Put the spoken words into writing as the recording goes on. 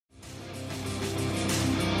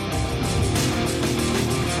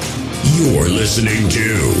You're listening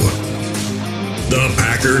to the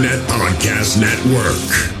Packernet Podcast Network.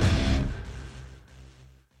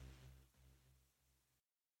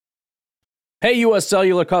 Hey, U.S.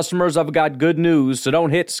 Cellular customers, I've got good news, so don't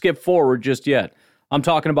hit skip forward just yet. I'm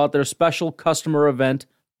talking about their special customer event,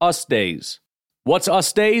 US Days. What's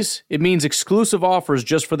US Days? It means exclusive offers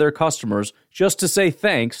just for their customers, just to say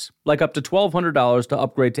thanks, like up to $1,200 to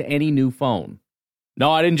upgrade to any new phone. No,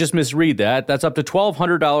 I didn't just misread that. That's up to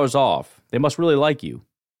 $1,200 off. They must really like you.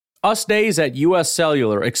 US Days at U.S.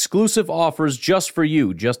 Cellular, exclusive offers just for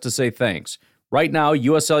you, just to say thanks. Right now,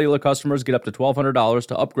 U.S. Cellular customers get up to $1,200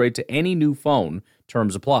 to upgrade to any new phone.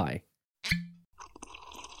 Terms apply.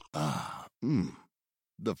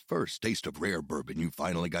 The first taste of rare bourbon you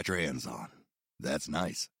finally got your hands on. That's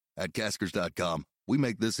nice. At Caskers.com, we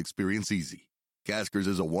make this experience easy. Caskers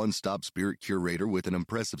is a one-stop spirit curator with an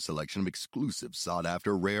impressive selection of exclusive,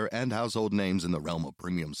 sought-after, rare, and household names in the realm of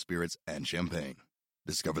premium spirits and champagne.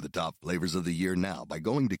 Discover the top flavors of the year now by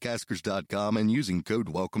going to Caskers.com and using code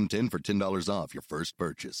WELCOME10 for $10 off your first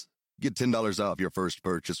purchase. Get $10 off your first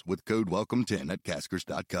purchase with code WELCOME10 at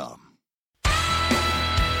Caskers.com.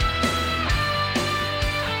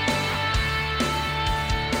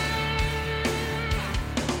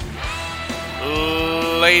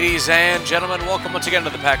 Ladies and gentlemen, welcome once again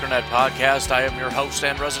to the Packernet Podcast. I am your host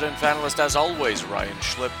and resident fanalist, as always, Ryan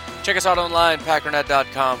Schlip. Check us out online,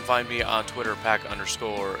 packernet.com. Find me on Twitter,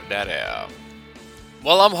 pack_daddy.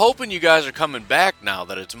 Well, I'm hoping you guys are coming back now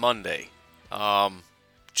that it's Monday.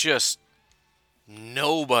 Just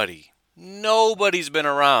nobody's been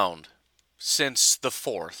around since the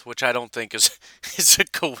 4th, which I don't think is a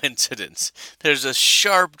coincidence. There's a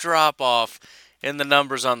sharp drop-off in the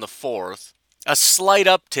numbers on the 4th. A slight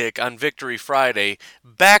uptick on Victory Friday,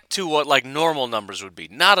 back to what like normal numbers would be.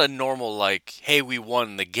 Not a normal like, hey, we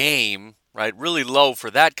won the game, right? Really low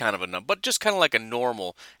for that kind of a number, but just kind of like a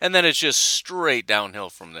normal. And then it's just straight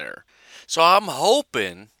downhill from there. So I'm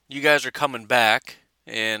hoping you guys are coming back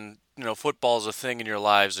and, you know, football's a thing in your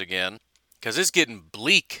lives again. Because it's getting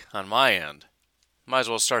bleak on my end. Might as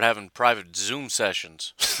well start having private Zoom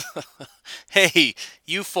sessions. Hey,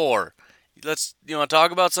 you four, you want to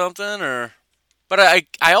talk about something or... But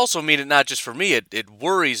I also mean it not just for me. It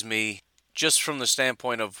worries me just from the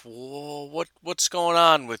standpoint of what's going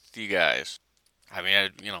on with you guys. I mean,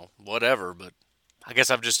 whatever, but I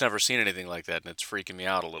guess I've just never seen anything like that, and it's freaking me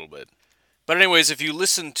out a little bit. But anyways, if you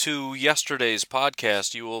listened to yesterday's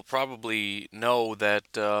podcast, you will probably know that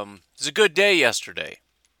it was a good day yesterday.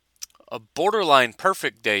 A borderline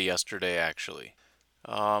perfect day yesterday, actually.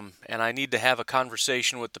 And I need to have a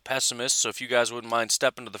conversation with the pessimists, so if you guys wouldn't mind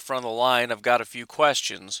stepping to the front of the line, I've got a few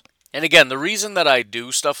questions. And again, the reason that I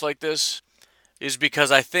do stuff like this is because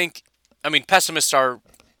pessimists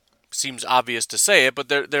seems obvious to say it, but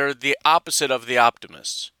they're the opposite of the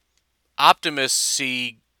optimists. Optimists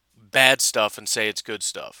see bad stuff and say it's good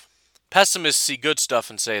stuff. Pessimists see good stuff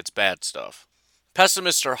and say it's bad stuff.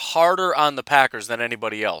 Pessimists are harder on the Packers than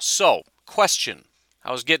anybody else. So, question.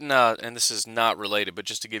 I was getting, and this is not related, but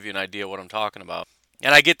just to give you an idea what I'm talking about.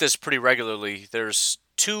 And I get this pretty regularly. There's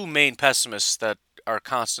two main pessimists that are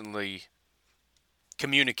constantly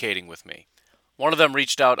communicating with me. One of them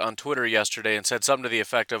reached out on Twitter yesterday and said something to the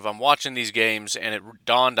effect of, I'm watching these games and it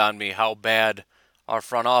dawned on me how bad our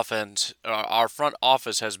front office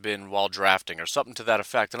has been while drafting, or something to that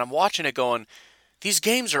effect. And I'm watching it going, these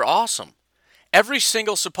games are awesome. Every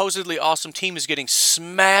single supposedly awesome team is getting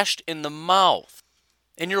smashed in the mouth.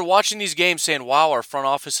 And you're watching these games saying, wow, our front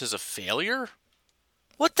office is a failure?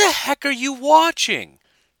 What the heck are you watching?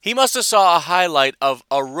 He must have saw a highlight of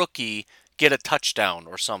a rookie get a touchdown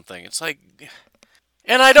or something. It's like...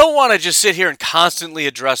 And I don't want to just sit here and constantly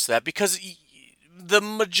address that because the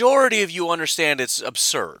majority of you understand it's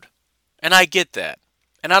absurd. And I get that.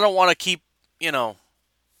 And I don't want to keep,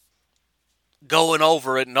 going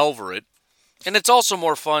over it and over it. And it's also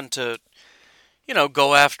more fun to,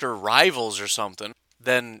 go after rivals or something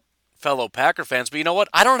than fellow Packer fans. But you know what?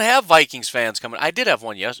 I don't have Vikings fans coming. I did have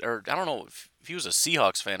one or I don't know if he was a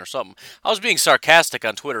Seahawks fan or something. I was being sarcastic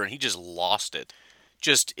on Twitter, and he just lost it.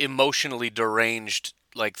 Just emotionally deranged,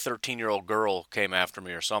 like 13-year-old girl came after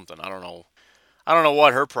me or something. I don't know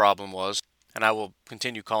what her problem was, and I will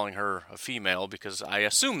continue calling her a female because I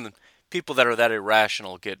assume that people that are that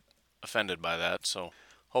irrational get offended by that. So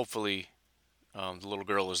hopefully the little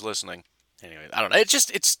girl is listening. Anyway, I don't know.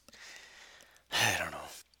 I don't know.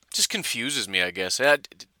 It just confuses me, I guess. To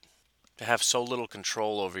have so little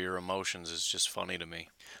control over your emotions is just funny to me.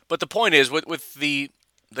 But the point is, with the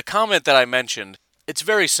comment that I mentioned, it's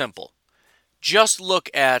very simple. Just look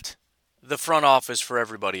at the front office for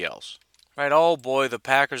everybody else. Right? Oh boy, the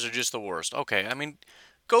Packers are just the worst. Okay, I mean,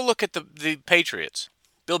 go look at the Patriots.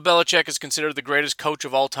 Bill Belichick is considered the greatest coach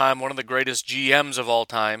of all time, one of the greatest GMs of all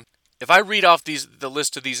time. If I read off the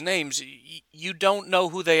list of these names, you don't know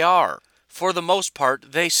who they are. For the most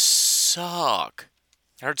part, they suck.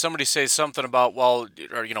 I heard somebody say something about, well,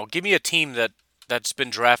 or, give me a team that's been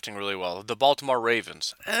drafting really well. The Baltimore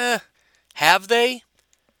Ravens. Have they?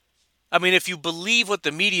 I mean, if you believe what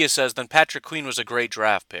the media says, then Patrick Queen was a great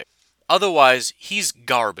draft pick. Otherwise, he's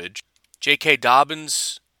garbage. J.K.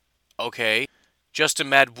 Dobbins, okay. Justin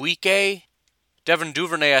Madubuike. Devin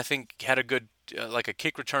Duvernay, I think, had a good, like a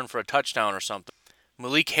kick return for a touchdown or something.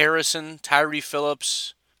 Malik Harrison, Tyree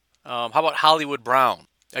Phillips. How about Hollywood Brown?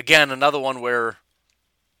 Again, another one where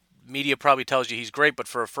media probably tells you he's great, but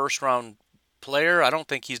for a first-round player, I don't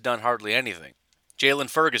think he's done hardly anything. Jalen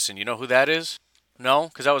Ferguson, you know who that is? No?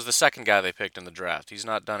 Because that was the second guy they picked in the draft. He's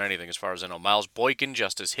not done anything as far as I know. Miles Boykin,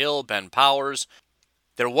 Justice Hill, Ben Powers.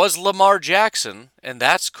 There was Lamar Jackson, and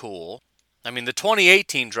that's cool. I mean, the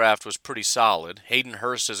 2018 draft was pretty solid. Hayden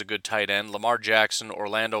Hurst is a good tight end. Lamar Jackson,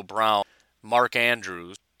 Orlando Brown, Mark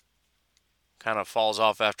Andrews. Kind of falls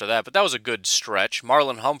off after that, but that was a good stretch.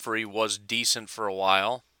 Marlon Humphrey was decent for a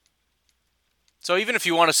while. So even if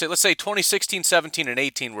you want to say, let's say 2016, 17, and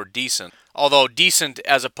 18 were decent, although decent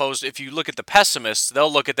as opposed, if you look at the pessimists,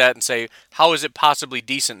 they'll look at that and say, how is it possibly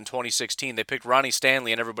decent in 2016? They picked Ronnie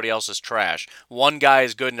Stanley and everybody else is trash. One guy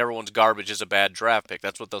is good and everyone's garbage is a bad draft pick.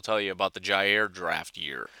 That's what they'll tell you about the Jair draft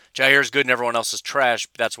year. Jair's good and everyone else is trash.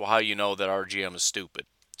 That's how you know that our GM is stupid.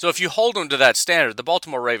 So if you hold them to that standard, the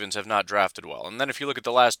Baltimore Ravens have not drafted well. And then if you look at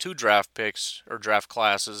the last two draft picks, or draft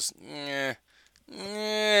classes,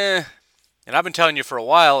 And I've been telling you for a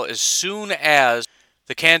while, as soon as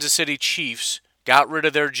the Kansas City Chiefs got rid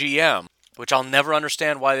of their GM, which I'll never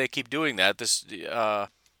understand why they keep doing that, this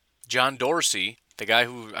John Dorsey, the guy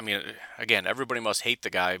who, I mean, again, everybody must hate the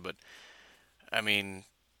guy, but, I mean,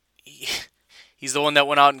 he's the one that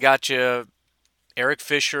went out and got you Eric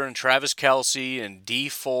Fisher and Travis Kelce and Dee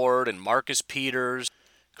Ford and Marcus Peters,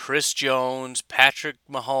 Chris Jones, Patrick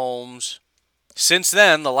Mahomes. Since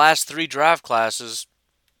then, the last three draft classes,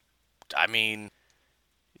 I mean,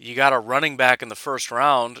 you got a running back in the first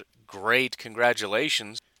round. Great,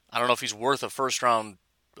 congratulations. I don't know if he's worth a first-round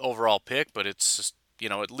overall pick, but it's just,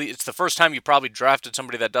 it's the first time you probably drafted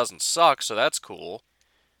somebody that doesn't suck, so that's cool.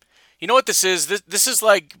 You know what this is? This is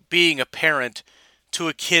like being a parent to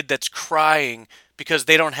a kid that's crying because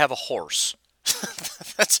they don't have a horse.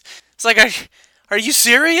 It's like, are you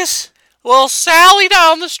serious? Well, Sally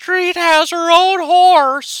down the street has her own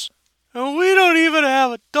horse. And we don't even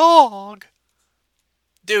have a dog.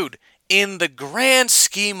 Dude, in the grand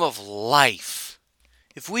scheme of life,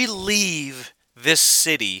 if we leave this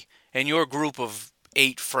city and your group of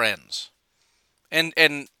 8 friends and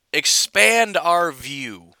expand our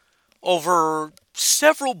view over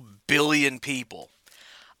several billion people,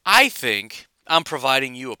 I think I'm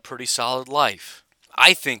providing you a pretty solid life.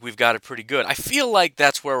 I think we've got it pretty good. I feel like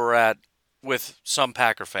that's where we're at with some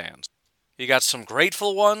Packer fans. You got some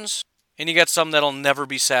grateful ones, and you got some that'll never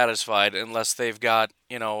be satisfied unless they've got,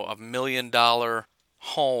 $1 million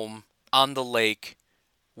home on the lake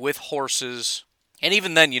with horses. And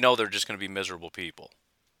even then, they're just going to be miserable people.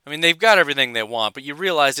 I mean, they've got everything they want, but you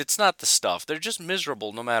realize it's not the stuff. They're just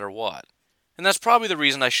miserable no matter what. And that's probably the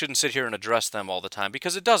reason I shouldn't sit here and address them all the time,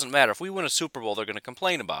 because it doesn't matter. If we win a Super Bowl, they're going to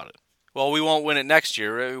complain about it. Well, we won't win it next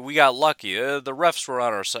year. We got lucky. The refs were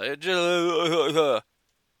on our side.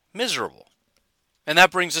 Miserable. And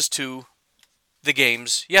that brings us to the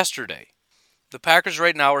games yesterday. The Packers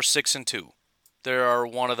right now are 6-2. They are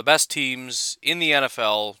one of the best teams in the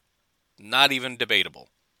NFL, not even debatable.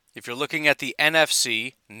 If you're looking at the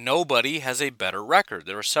NFC, nobody has a better record.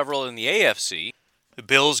 There are several in the AFC. The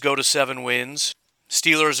Bills go to 7 wins.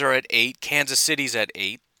 Steelers are at 8. Kansas City's at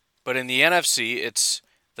 8. But in the NFC, it's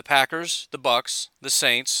the Packers, the Bucks, the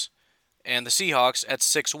Saints, and the Seahawks at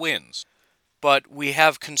 6 wins. But we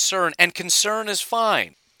have concern, and concern is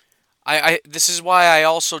fine. This is why I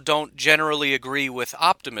also don't generally agree with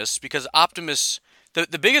optimists, because optimists,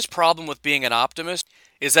 the biggest problem with being an optimist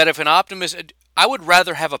is that if an optimist, I would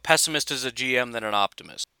rather have a pessimist as a GM than an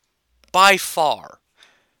optimist. By far.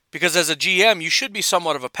 Because as a GM, you should be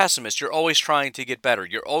somewhat of a pessimist. You're always trying to get better.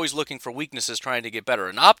 You're always looking for weaknesses, trying to get better.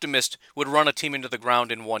 An optimist would run a team into the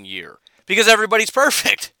ground in 1 year. Because everybody's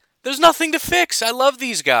perfect. There's nothing to fix. I love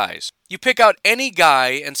these guys. You pick out any guy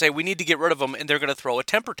and say, we need to get rid of him, and they're going to throw a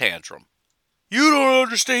temper tantrum. You don't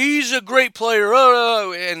understand. He's a great player.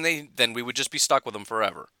 And then we would just be stuck with him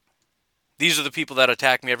forever. These are the people that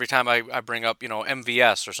attack me every time I bring up,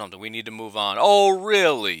 MVS or something. We need to move on. Oh,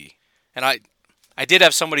 really? And I did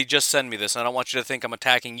have somebody just send me this, and I don't want you to think I'm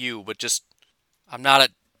attacking you, but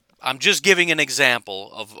I'm just giving an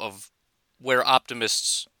example of where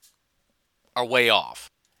optimists are way off.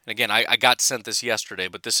 And again, I got sent this yesterday,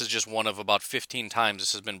 but this is just one of about 15 times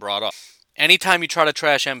this has been brought up. Anytime you try to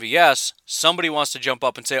trash MVS, somebody wants to jump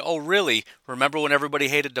up and say, "Oh, really? Remember when everybody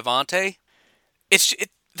hated Davante?"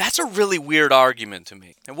 That's a really weird argument to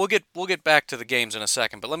me. And we'll get back to the games in a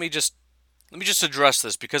second, but let me just address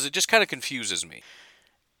this because it just kind of confuses me.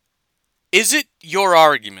 Is it your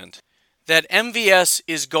argument that MVS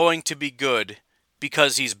is going to be good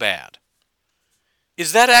because he's bad?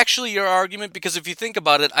 Is that actually your argument? Because if you think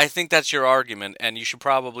about it, I think that's your argument, and you should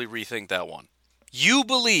probably rethink that one. You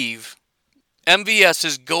believe MVS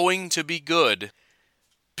is going to be good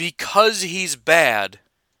because he's bad,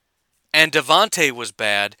 and Davante was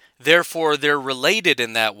bad, therefore they're related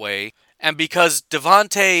in that way, and because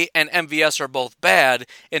Davante and MVS are both bad,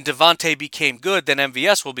 and Davante became good, then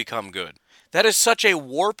MVS will become good. That is such a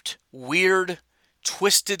warped, weird,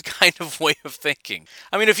 twisted kind of way of thinking.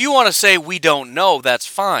 I mean, if you want to say we don't know, that's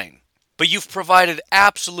fine. But you've provided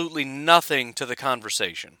absolutely nothing to the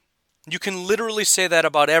conversation. You can literally say that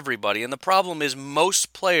about everybody, and the problem is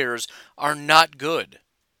most players are not good.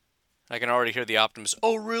 I can already hear the optimist,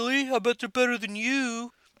 "Oh, really? I bet they're better than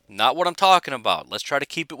you." Not what I'm talking about. Let's try to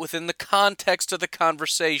keep it within the context of the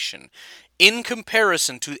conversation. In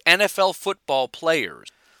comparison to NFL football players,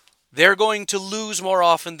 they're going to lose more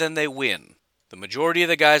often than they win. The majority of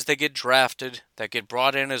the guys that get drafted, that get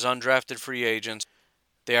brought in as undrafted free agents,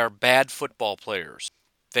 they are bad football players.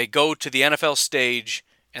 They go to the NFL stage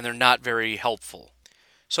and they're not very helpful.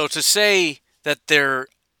 So to say that they're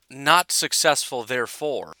not successful,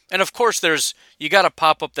 therefore, and of course you got to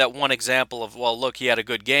pop up that one example of, well, look, he had a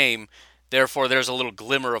good game, therefore there's a little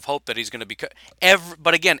glimmer of hope that he's going to be.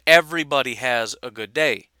 But again, everybody has a good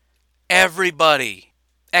day. Everybody.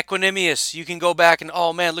 Equanimous, you can go back and,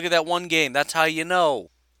 oh man, look at that one game. That's how you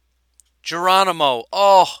know. Geronimo,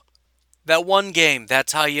 that one game.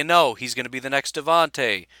 That's how you know he's going to be the next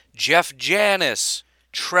Davante. Jeff Janis,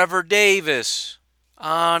 Trevor Davis.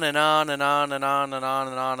 On and on and on and on and on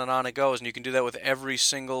and on and on it goes. And you can do that with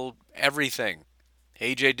everything.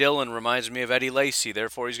 A.J. Dillon reminds me of Eddie Lacy.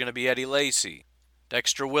 Therefore, he's going to be Eddie Lacy.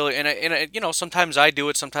 Dexter Williams. And sometimes I do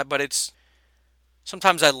it,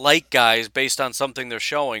 sometimes I like guys based on something they're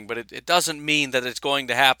showing, but it doesn't mean that it's going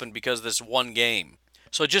to happen because of this one game.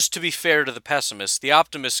 So just to be fair to the pessimists, the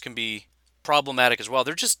optimists can be problematic as well.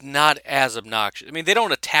 They're just not as obnoxious. I mean, they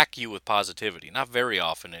don't attack you with positivity. Not very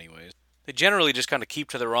often anyways. They generally just kind of keep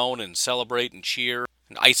to their own and celebrate and cheer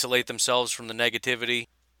and isolate themselves from the negativity.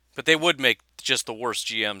 But they would make just the worst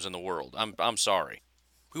GMs in the world. I'm sorry.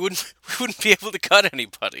 We wouldn't be able to cut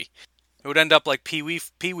anybody. It would end up like Pee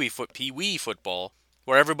Wee football,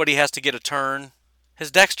 where everybody has to get a turn.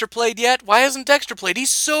 Has Dexter played yet? Why hasn't Dexter played?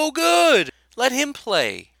 He's so good. Let him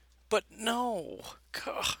play. But no.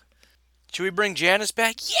 God. Should we bring Janis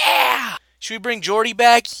back? Yeah. Should we bring Jordy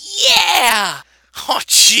back? Yeah. Oh,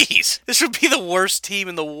 jeez. This would be the worst team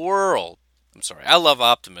in the world. I'm sorry. I love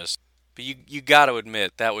optimists, but you got to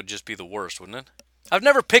admit that would just be the worst, wouldn't it? I've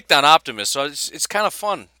never picked on optimists, so it's kind of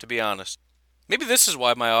fun, to be honest. Maybe this is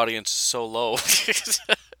why my audience is so low.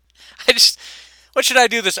 What should I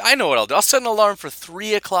do this? I know what I'll do. I'll set an alarm for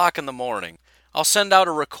 3 o'clock in the morning. I'll send out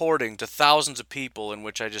a recording to thousands of people in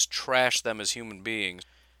which I just trash them as human beings.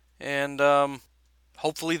 And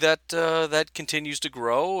hopefully that continues to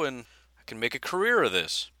grow and I can make a career of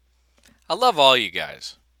this. I love all you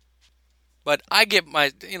guys. But I get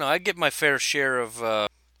my fair share of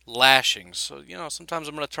lashings. So, sometimes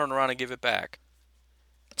I'm going to turn around and give it back.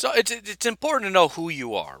 So it's important to know who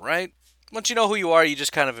you are, right? Once you know who you are, you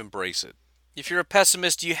just kind of embrace it. If you're a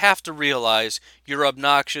pessimist, you have to realize you're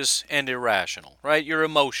obnoxious and irrational, right? You're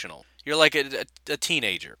emotional. You're like a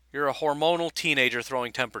teenager. You're a hormonal teenager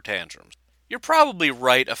throwing temper tantrums. You're probably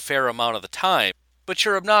right a fair amount of the time, but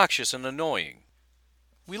you're obnoxious and annoying.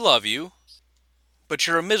 We love you, but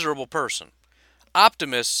you're a miserable person.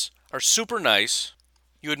 Optimists are super nice.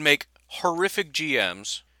 You would make horrific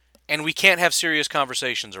GMs, and we can't have serious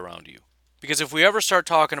conversations around you. Because if we ever start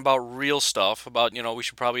talking about real stuff, about, we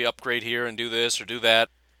should probably upgrade here and do this or do that,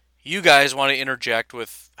 you guys want to interject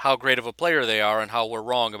with how great of a player they are and how we're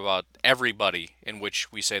wrong about everybody in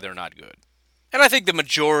which we say they're not good. And I think the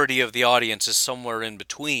majority of the audience is somewhere in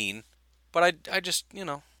between, but I just,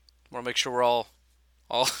 want to make sure we're all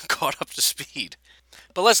caught up to speed.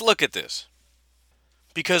 But let's look at this.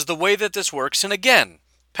 Because the way that this works, and again,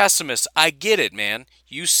 pessimists, I get it, man.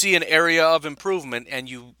 You see an area of improvement and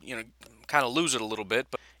you kind of lose it a little bit,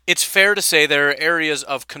 but it's fair to say there are areas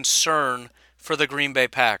of concern for the Green Bay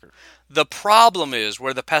Packers. The problem is,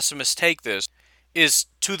 where the pessimists take this, is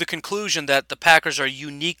to the conclusion that the Packers are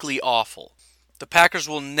uniquely awful. The Packers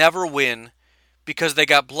will never win because they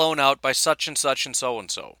got blown out by such and such and so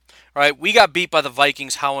and so. All right, we got beat by the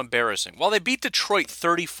Vikings. How embarrassing. Well, they beat Detroit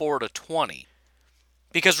 34-20.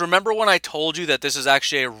 Because remember when I told you that this is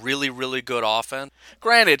actually a really, really good offense?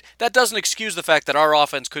 Granted, that doesn't excuse the fact that our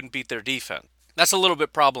offense couldn't beat their defense. That's a little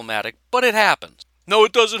bit problematic, but it happens. No,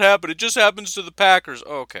 it doesn't happen. It just happens to the Packers.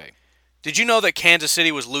 Okay. Did you know that Kansas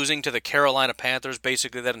City was losing to the Carolina Panthers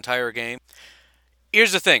basically that entire game?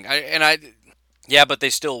 Here's the thing, yeah, but they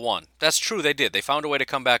still won. That's true, they did. They found a way to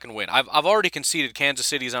come back and win. I've already conceded Kansas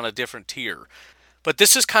City's on a different tier. But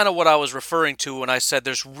this is kind of what I was referring to when I said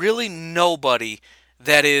there's really nobody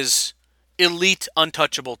that is elite,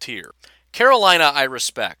 untouchable tier. Carolina, I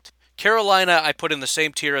respect. Carolina, I put in the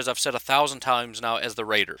same tier, as I've said 1,000 times now, as the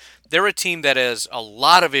Raiders. They're a team that has a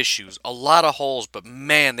lot of issues, a lot of holes, but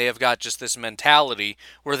man, they have got just this mentality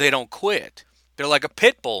where they don't quit. They're like a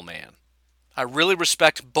pit bull, man. I really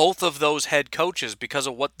respect both of those head coaches because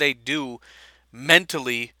of what they do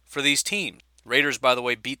mentally for these teams. Raiders, by the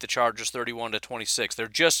way, beat the Chargers 31-26.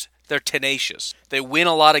 They're tenacious. They win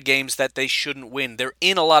a lot of games that they shouldn't win. They're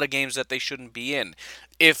in a lot of games that they shouldn't be in.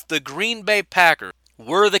 If the Green Bay Packers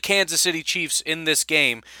were the Kansas City Chiefs in this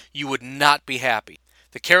game, you would not be happy.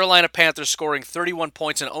 The Carolina Panthers scoring 31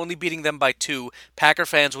 points and only beating them by 2, Packer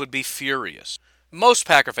fans would be furious. Most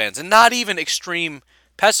Packer fans, and not even extreme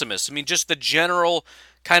pessimists. I mean, just the general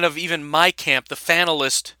kind of, even my camp, the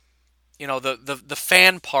fanalist, the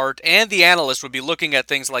fan part and the analyst would be looking at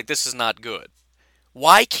things like, this is not good.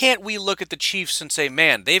 Why can't we look at the Chiefs and say,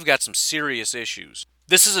 man, they've got some serious issues.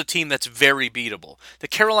 This is a team that's very beatable. The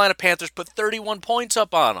Carolina Panthers put 31 points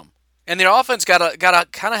up on them. And their offense kind of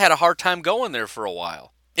had a hard time going there for a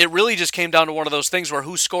while. It really just came down to one of those things where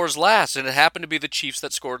who scores last, and it happened to be the Chiefs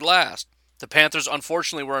that scored last. The Panthers,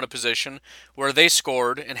 unfortunately, were in a position where they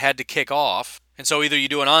scored and had to kick off. And so either you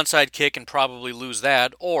do an onside kick and probably lose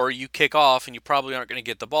that, or you kick off and you probably aren't going to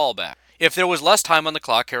get the ball back. If there was less time on the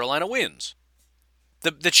clock, Carolina wins.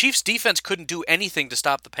 The Chiefs' defense couldn't do anything to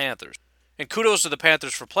stop the Panthers. And kudos to the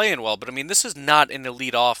Panthers for playing well, but I mean, this is not an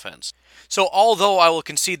elite offense. So although I will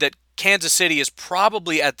concede that Kansas City is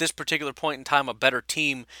probably at this particular point in time a better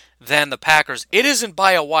team than the Packers, it isn't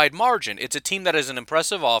by a wide margin. It's a team that has an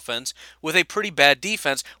impressive offense with a pretty bad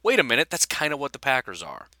defense. Wait a minute, that's kind of what the Packers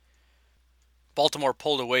are. Baltimore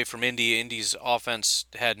pulled away from Indy. Indy's offense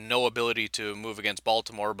had no ability to move against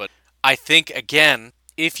Baltimore, but I think, again,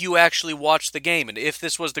 if you actually watch the game, and if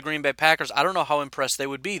this was the Green Bay Packers, I don't know how impressed they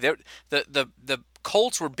would be. The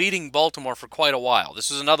Colts were beating Baltimore for quite a while.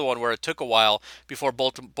 This is another one where it took a while before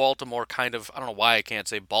Baltimore kind of, I don't know why I can't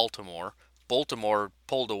say Baltimore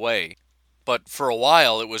pulled away. But for a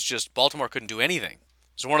while, it was just Baltimore couldn't do anything.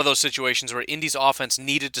 It's one of those situations where Indy's offense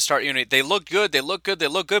needed to start. They look good,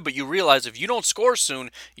 but you realize if you don't score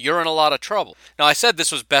soon, you're in a lot of trouble. Now, I said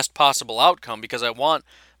this was best possible outcome because I want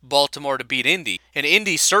Baltimore to beat Indy. And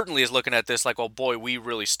Indy certainly is looking at this like, oh boy, we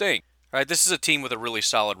really stink. All right, this is a team with a really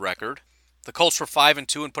solid record. The Colts were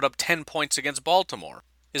 5-2 and put up 10 points against Baltimore.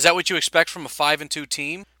 Is that what you expect from a 5-2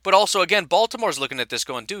 team? But also, again, Baltimore's looking at this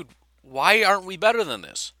going, dude, why aren't we better than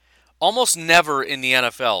this? Almost never in the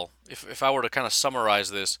NFL, if I were to kind of summarize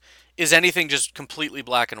this, is anything just completely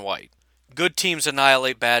black and white. Good teams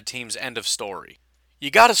annihilate bad teams, end of story. You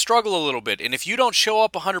got to struggle a little bit, and if you don't show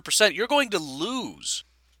up 100%, you're going to lose.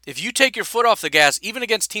 If you take your foot off the gas, even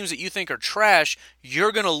against teams that you think are trash,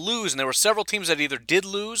 you're going to lose. And there were several teams that either did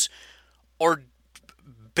lose or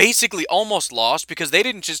basically almost lost because they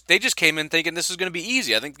just came in thinking this is going to be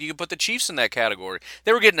easy. I think you could put the Chiefs in that category.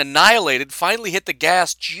 They were getting annihilated, finally hit the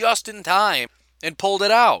gas just in time and pulled it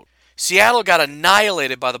out. Seattle got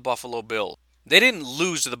annihilated by the Buffalo Bills. They didn't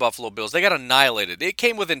lose to the Buffalo Bills. They got annihilated. It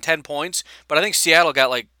came within 10 points, but I think Seattle got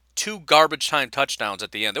like 2 garbage time touchdowns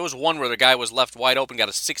at the end. There was one where the guy was left wide open, got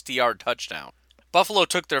a 60-yard touchdown. Buffalo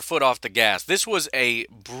took their foot off the gas. This was a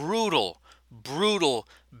brutal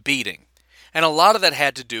beating. And a lot of that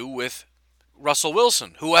had to do with Russell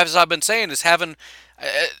Wilson, who, as I've been saying, is having...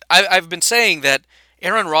 I've been saying that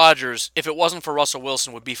Aaron Rodgers, if it wasn't for Russell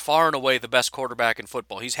Wilson, would be far and away the best quarterback in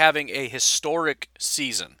football. He's having a historic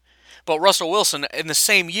season. But Russell Wilson, in the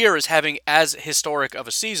same year, is having as historic of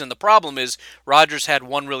a season. The problem is Rodgers had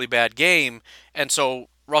one really bad game, and so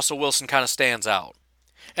Russell Wilson kind of stands out.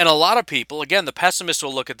 And a lot of people, again, the pessimists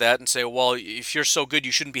will look at that and say, well, if you're so good,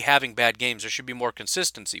 you shouldn't be having bad games. There should be more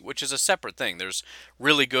consistency, which is a separate thing. There's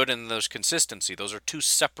really good and there's consistency. Those are two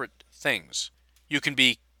separate things. You can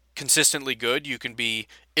be consistently good. You can be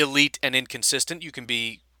elite and inconsistent. You can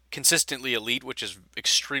be consistently elite, which is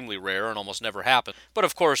extremely rare and almost never happens. But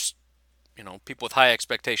of course, people with high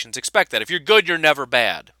expectations expect that. If you're good, you're never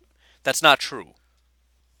bad. That's not true.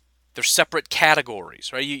 They're separate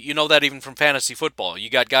categories, right? You know that even from fantasy football. You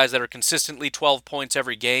got guys that are consistently 12 points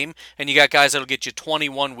every game, and you got guys that'll get you 20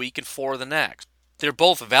 one week and 4 the next. They're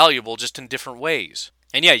both valuable, just in different ways.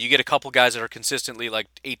 And yeah, you get a couple guys that are consistently like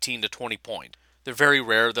 18 to 20 points. They're very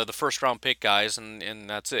rare. They're the first-round pick guys, and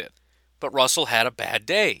that's it. But Russell had a bad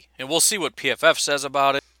day, and we'll see what PFF says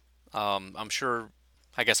about it. I'm sure,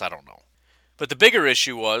 I guess I don't know. But the bigger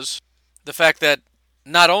issue was the fact that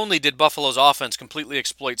not only did Buffalo's offense completely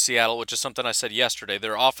exploit Seattle, which is something I said yesterday,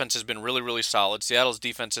 their offense has been really, really solid. Seattle's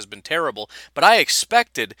defense has been terrible. But I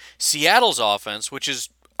expected Seattle's offense, which is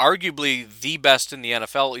arguably the best in the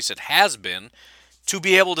NFL, at least it has been, to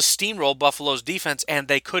be able to steamroll Buffalo's defense, and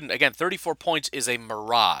they couldn't. Again, 34 points is a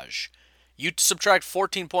mirage. You subtract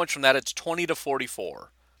 14 points from that, it's 20 to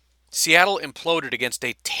 44. Seattle imploded against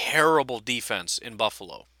a terrible defense in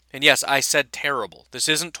Buffalo. And yes, I said terrible. This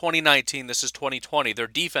isn't 2019, this is 2020. Their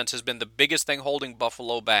defense has been the biggest thing holding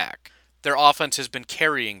Buffalo back. Their offense has been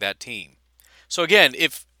carrying that team. So again,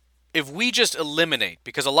 if we just eliminate,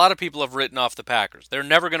 because a lot of people have written off the Packers, they're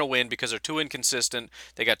never going to win because they're too inconsistent,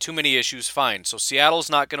 they got too many issues, fine. So Seattle's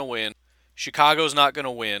not going to win, Chicago's not going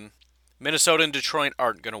to win, Minnesota and Detroit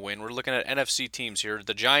aren't going to win. We're looking at NFC teams here.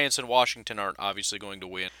 The Giants and Washington aren't obviously going to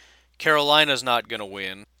win. Carolina's not going to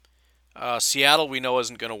win. Seattle we know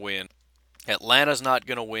isn't going to win. Atlanta's not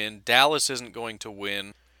going to win. Dallas isn't going to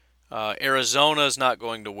win. Arizona's not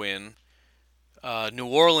going to win. New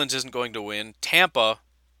Orleans isn't going to win. Tampa,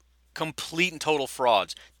 complete and total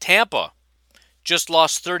frauds. Tampa just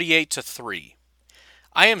lost 38-3.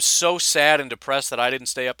 I am so sad and depressed that I didn't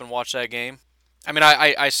stay up and watch that game. I mean,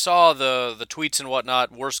 I saw the tweets and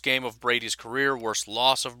whatnot. Worst game of Brady's career, worst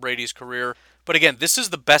loss of Brady's career. But again, this is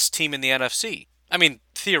the best team in the NFC. I mean,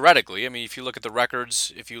 theoretically, if you look at the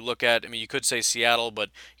records, you could say Seattle, but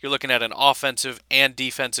you're looking at an offensive and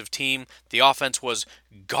defensive team. The offense was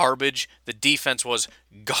garbage. The defense was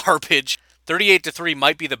garbage. 38-3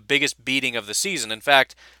 might be the biggest beating of the season. In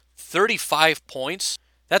fact, 35 points,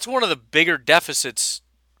 that's one of the bigger deficits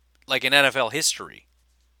like in NFL history.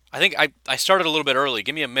 I think I started a little bit early.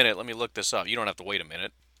 Give me a minute. Let me look this up. You don't have to wait a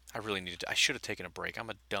minute. I should have taken a break. I'm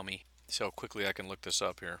a dummy. See how quickly I can look this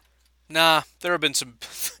up here. Nah, there have been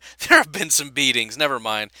some beatings. Never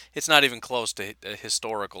mind. It's not even close to a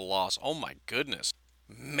historical loss. Oh my goodness.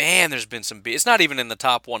 Man, there's been some it's not even in the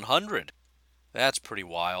top 100. That's pretty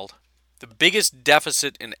wild. The biggest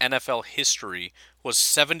deficit in NFL history was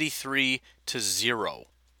 73-0.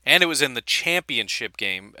 And it was in the championship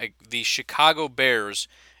game. The Chicago Bears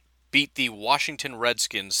beat the Washington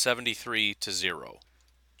Redskins 73-0.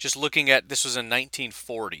 Just looking at, this was in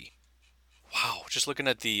 1940. Wow, just looking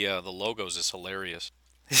at the logos is hilarious.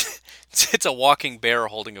 It's a walking bear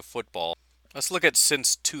holding a football. Let's look at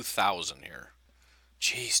since 2000 here.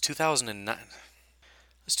 Jeez, 2009.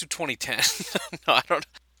 Let's do 2010. No, I don't.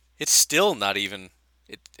 It's still not even.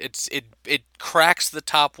 It cracks the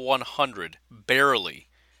top 100 barely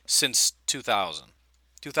since 2000.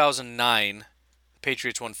 2009,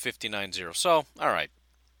 Patriots won 59-0. So, all right.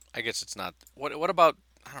 I guess it's not. What about?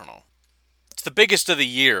 I don't know. It's the biggest of the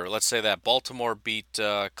year, let's say that. Baltimore beat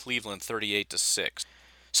Cleveland 38-6.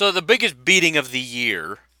 So the biggest beating of the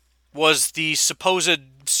year was the supposed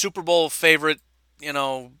Super Bowl favorite,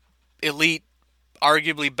 elite,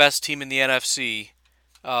 arguably best team in the NFC,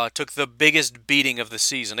 took the biggest beating of the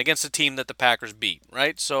season against a team that the Packers beat,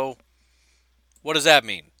 right? So what does that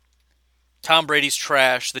mean? Tom Brady's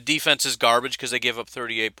trash. The defense is garbage because they give up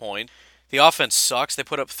 38 points. The offense sucks. They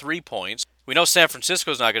put up 3 points. We know San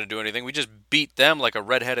Francisco's not going to do anything. We just beat them like a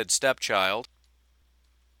redheaded stepchild.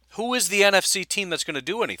 Who is the NFC team that's going to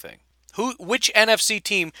do anything? Which NFC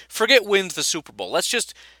team, forget wins the Super Bowl. Let's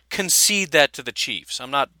just concede that to the Chiefs.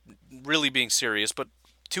 I'm not really being serious, but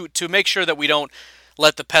to make sure that we don't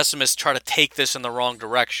let the pessimists try to take this in the wrong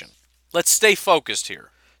direction. Let's stay focused here.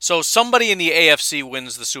 So somebody in the AFC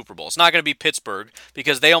wins the Super Bowl. It's not going to be Pittsburgh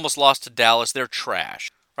because they almost lost to Dallas. They're trash.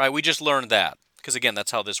 Right? We just learned that because, again,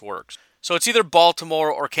 that's how this works. So it's either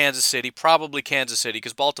Baltimore or Kansas City, probably Kansas City,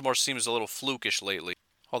 because Baltimore seems a little flukish lately.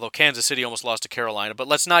 Although Kansas City almost lost to Carolina. But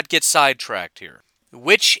let's not get sidetracked here.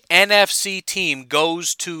 Which NFC team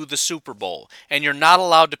goes to the Super Bowl? And you're not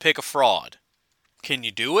allowed to pick a fraud. Can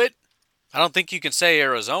you do it? I don't think you can say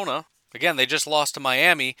Arizona. Again, they just lost to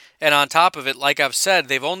Miami. And on top of it, like I've said,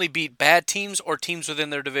 they've only beat bad teams or teams within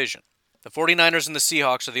their division. The 49ers and the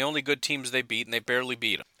Seahawks are the only good teams they beat, and they barely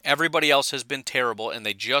beat them. Everybody else has been terrible, and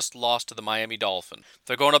they just lost to the Miami Dolphins.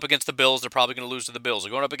 They're going up against the Bills. They're probably going to lose to the Bills.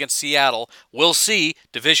 They're going up against Seattle. We'll see.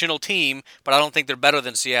 Divisional team, but I don't think they're better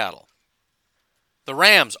than Seattle. The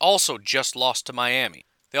Rams also just lost to Miami.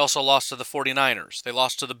 They also lost to the 49ers. They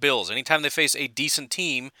lost to the Bills. Anytime they face a decent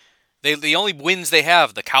team, the only wins they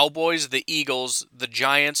have, the Cowboys, the Eagles, the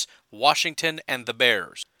Giants, Washington, and the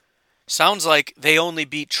Bears. Sounds like they only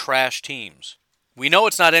beat trash teams. We know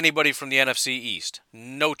it's not anybody from the NFC East.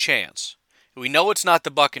 No chance. We know it's not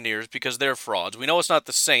the Buccaneers because they're frauds. We know it's not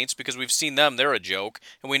the Saints because we've seen them. They're a joke.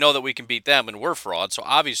 And we know that we can beat them and we're frauds. So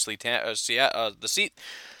obviously the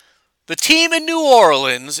team in New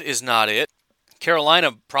Orleans is not it.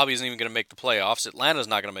 Carolina probably isn't even going to make the playoffs. Atlanta's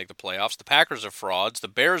not going to make the playoffs. The Packers are frauds. The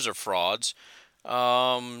Bears are frauds.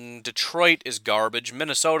 Detroit is garbage.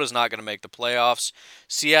 Minnesota's not going to make the playoffs.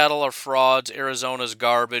 Seattle are frauds. Arizona's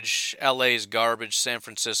garbage. LA's garbage. San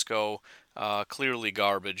Francisco, clearly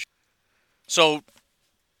garbage. So,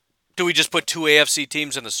 do we just put 2 AFC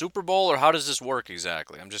teams in the Super Bowl, or how does this work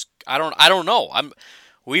exactly? I don't know.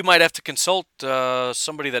 We might have to consult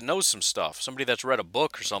somebody that knows some stuff, somebody that's read a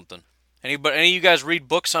book or something. Any of you guys read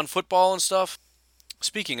books on football and stuff?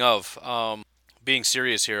 Speaking of, being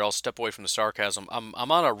serious here, I'll step away from the sarcasm.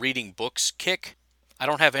 I'm on a reading books kick. I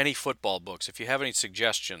don't have any football books. If you have any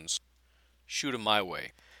suggestions, shoot them my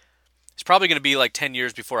way. It's probably going to be like 10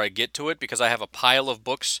 years before I get to it because I have a pile of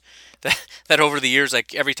books that over the years,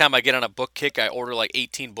 like every time I get on a book kick, I order like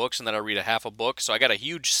 18 books and then I read a half a book. So I got a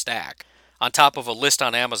huge stack on top of a list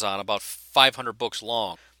on Amazon about 500 books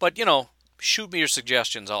long. But, shoot me your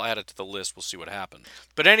suggestions. I'll add it to the list. We'll see what happens.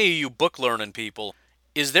 But any of you book learning people,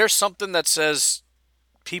 is there something that says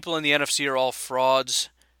people in the NFC are all frauds,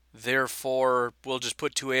 therefore we'll just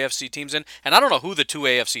put 2 AFC teams in? And I don't know who the 2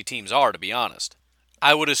 AFC teams are, to be honest.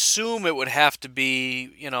 I would assume it would have to be,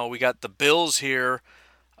 we got the Bills here,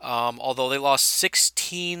 although they lost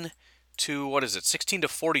 16 to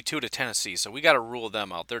 42 to Tennessee, so we got to rule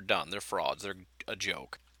them out. They're done. They're frauds. They're a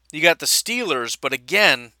joke. You got the Steelers, but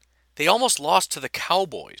again, they almost lost to the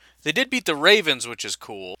Cowboys. They did beat the Ravens, which is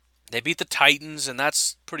cool. They beat the Titans, and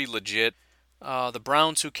that's pretty legit. The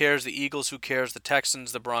Browns, who cares? The Eagles, who cares? The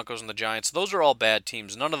Texans, the Broncos, and the Giants. Those are all bad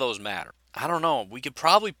teams. None of those matter. I don't know. We could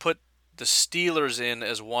probably put the Steelers in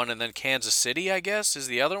as one, and then Kansas City, I guess, is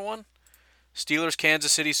the other one. Steelers,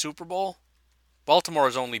 Kansas City, Super Bowl. Baltimore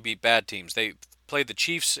has only beat bad teams. They played the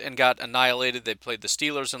Chiefs and got annihilated. They played the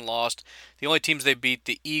Steelers and lost. The only teams they beat,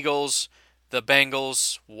 the Eagles, the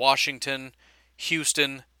Bengals, Washington,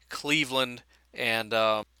 Houston, Cleveland, and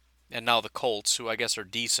now the Colts, who I guess are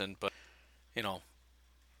decent, but,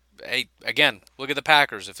 hey, again, look at the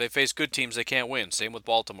Packers. If they face good teams, they can't win. Same with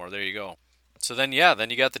Baltimore. There you go. So then you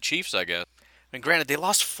got the Chiefs, I guess. I mean, granted, they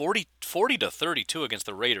lost 40 to 32 against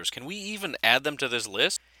the Raiders. Can we even add them to this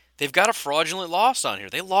list? They've got a fraudulent loss on here.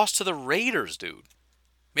 They lost to the Raiders, dude.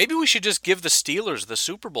 Maybe we should just give the Steelers the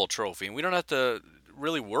Super Bowl trophy, and we don't have to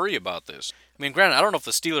really worry about this. I mean, granted, I don't know if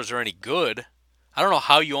the Steelers are any good. I don't know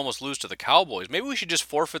how you almost lose to the Cowboys. Maybe we should just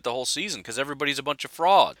forfeit the whole season because everybody's a bunch of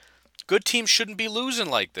fraud. Good teams shouldn't be losing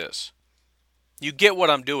like this. You get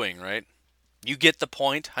what I'm doing, right? You get the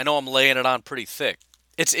point. I know I'm laying it on pretty thick.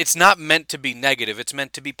 It's not meant to be negative. It's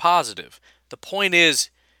meant to be positive. The point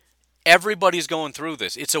is, everybody's going through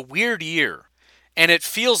this. It's a weird year. And it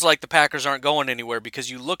feels like the Packers aren't going anywhere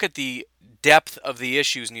because you look at the depth of the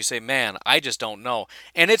issues and you say, man, I just don't know.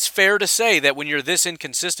 And it's fair to say that when you're this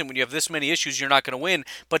inconsistent, when you have this many issues, you're not going to win.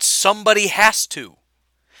 But somebody has to.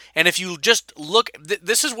 And if you just look,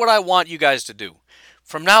 this is what I want you guys to do.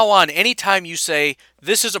 From now on, anytime you say,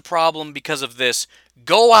 this is a problem because of this,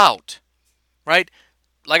 go out, right?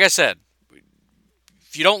 Like I said,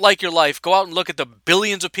 if you don't like your life, go out and look at the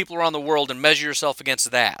billions of people around the world and measure yourself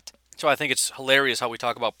against that. So I think it's hilarious how we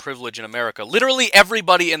talk about privilege in America. Literally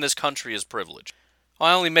everybody in this country is privileged.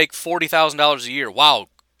 I only make $40,000 a year. Wow,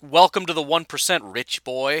 welcome to the 1%, rich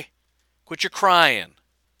boy. Quit your crying.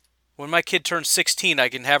 When my kid turns 16, I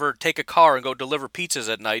can have her take a car and go deliver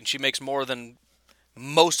pizzas at night, and she makes more than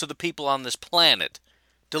most of the people on this planet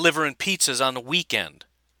delivering pizzas on the weekend.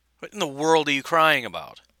 What in the world are you crying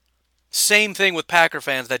about? Same thing with Packer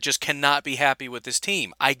fans that just cannot be happy with this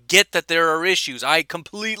team. I get that there are issues. I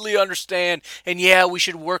completely understand. And yeah, we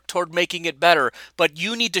should work toward making it better. But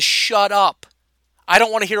you need to shut up. I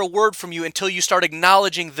don't want to hear a word from you until you start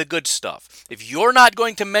acknowledging the good stuff. If you're not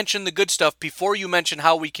going to mention the good stuff before you mention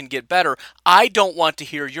how we can get better, I don't want to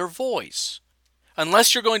hear your voice.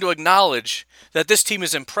 Unless you're going to acknowledge that this team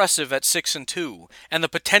is impressive at 6-2 and the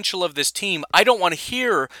potential of this team, I don't want to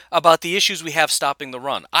hear about the issues we have stopping the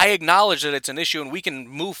run. I acknowledge that it's an issue and we can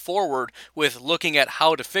move forward with looking at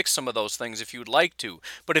how to fix some of those things if you would like to.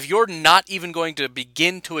 But if you're not even going to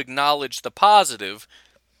begin to acknowledge the positive,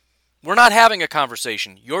 we're not having a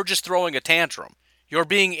conversation. You're just throwing a tantrum. You're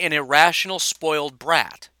being an irrational, spoiled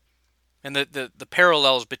brat. And the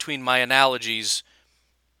parallels between my analogies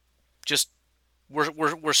just...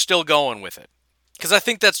 We're still going with it. Because I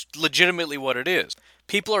think that's legitimately what it is.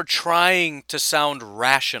 People are trying to sound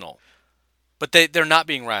rational. But they're not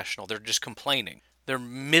being rational. They're just complaining. They're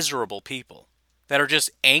miserable people that are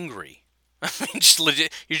just angry. I mean, just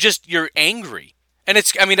legit. You're angry. And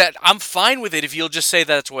I'm fine with it if you'll just say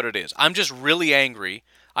that's what it is. I'm just really angry.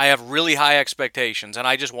 I have really high expectations. And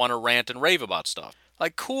I just want to rant and rave about stuff.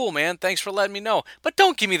 Like, cool, man. Thanks for letting me know. But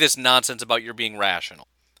don't give me this nonsense about your being rational.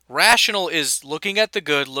 Rational is looking at the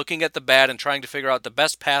good, looking at the bad, and trying to figure out the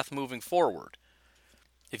best path moving forward.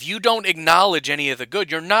 If you don't acknowledge any of the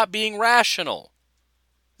good, you're not being rational.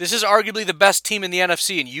 This is arguably the best team in the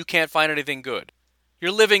NFC, and you can't find anything good.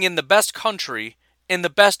 You're living in the best country, in the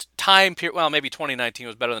best time period. Well, maybe 2019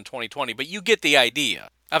 was better than 2020, but you get the idea.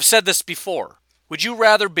 I've said this before. Would you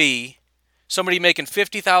rather be somebody making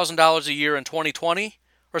 $50,000 a year in 2020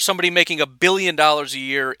 or somebody making $1 billion a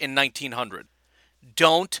year in 1900?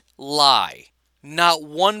 Don't lie. Not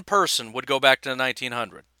one person would go back to the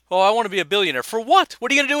 1900. Oh, I want to be a billionaire. For what?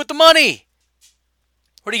 What are you going to do with the money?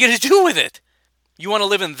 What are you going to do with it? You want to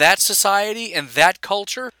live in that society and that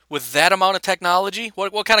culture with that amount of technology?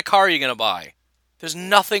 What kind of car are you going to buy? There's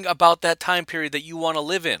nothing about that time period that you want to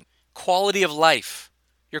live in. Quality of life.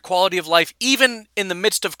 Your quality of life, even in the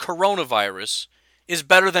midst of coronavirus, is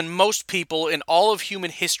better than most people in all of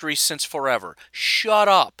human history since forever. Shut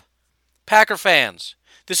up. Packer fans,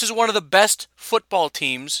 this is one of the best football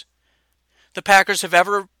teams the Packers have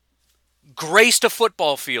ever graced a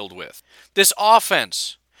football field with. This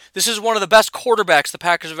offense, this is one of the best quarterbacks the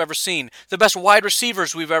Packers have ever seen, the best wide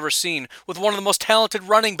receivers we've ever seen, with one of the most talented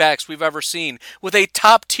running backs we've ever seen, with a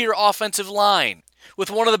top-tier offensive line,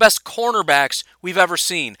 with one of the best cornerbacks we've ever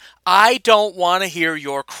seen. I don't want to hear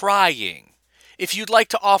your crying. If you'd like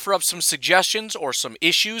to offer up some suggestions or some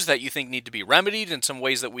issues that you think need to be remedied and some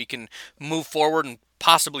ways that we can move forward and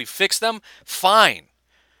possibly fix them, fine.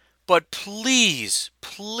 But please,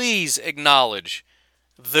 please acknowledge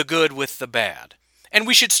the good with the bad. And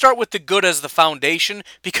we should start with the good as the foundation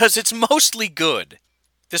because it's mostly good.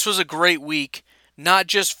 This was a great week, not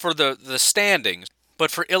just for the standings, but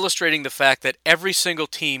for illustrating the fact that every single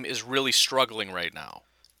team is really struggling right now.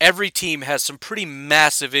 Every team has some pretty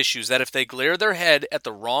massive issues that if they glare their head at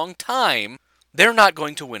the wrong time, they're not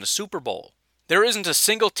going to win a Super Bowl. There isn't a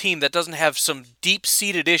single team that doesn't have some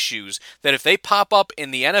deep-seated issues that if they pop up in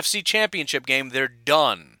the NFC Championship game, they're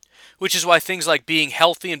done. Which is why things like being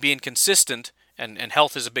healthy and being consistent, and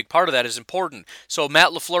health is a big part of that, is important. So Matt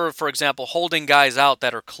LaFleur, for example, holding guys out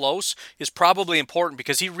that are close is probably important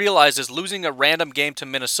because he realizes losing a random game to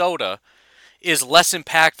Minnesota is less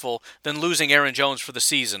impactful than losing Aaron Jones for the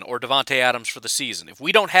season or Devontae Adams for the season. If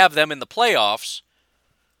we don't have them in the playoffs,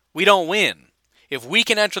 we don't win. If we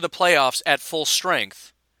can enter the playoffs at full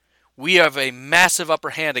strength, we have a massive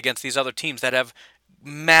upper hand against these other teams that have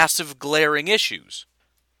massive glaring issues.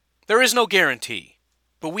 There is no guarantee,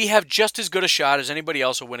 but we have just as good a shot as anybody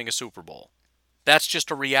else of winning a Super Bowl. That's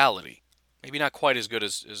just a reality. Maybe not quite as good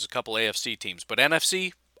as a couple AFC teams, but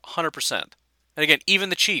NFC, 100%. And again,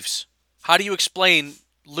 even the Chiefs. How do you explain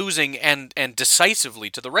losing and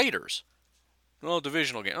decisively to the Raiders? Well,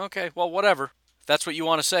 divisional game. Okay, well, whatever. If that's what you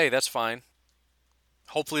want to say, that's fine.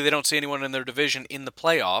 Hopefully they don't see anyone in their division in the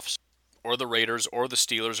playoffs, or the Raiders, or the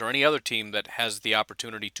Steelers, or any other team that has the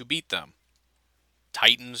opportunity to beat them.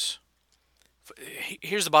 Titans.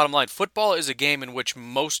 Here's the bottom line. Football is a game in which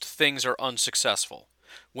most things are unsuccessful.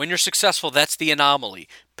 When you're successful, that's the anomaly.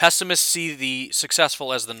 Pessimists see the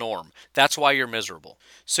successful as the norm. That's why you're miserable.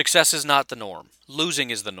 Success is not the norm. Losing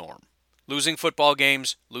is the norm. Losing football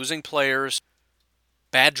games, losing players,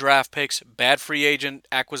 bad draft picks, bad free agent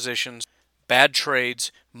acquisitions, bad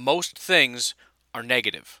trades, most things are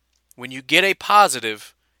negative. When you get a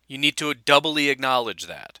positive, you need to doubly acknowledge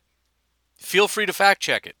that. Feel free to fact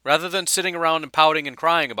check it. Rather than sitting around and pouting and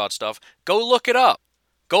crying about stuff, go look it up.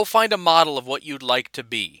 Go find a model of what you'd like to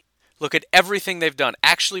be. Look at everything they've done.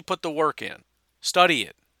 Actually put the work in. Study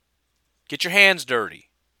it. Get your hands dirty.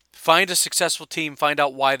 Find a successful team. Find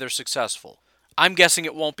out why they're successful. I'm guessing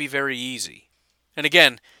it won't be very easy. And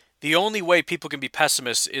again, The only way people can be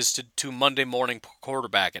pessimists is to Monday morning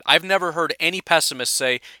quarterback it. I've never heard any pessimist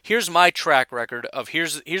say, here's my track record of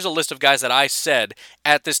here's a list of guys that I said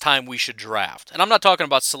at this time we should draft. And I'm not talking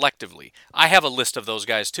about selectively. I have a list of those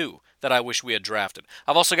guys too that I wish we had drafted.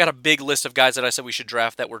 I've also got a big list of guys that I said we should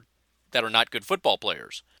draft that are not good football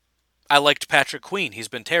players. I liked Patrick Queen. He's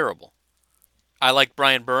been terrible. I like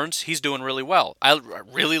Brian Burns. He's doing really well. I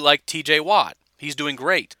really like TJ Watt. He's doing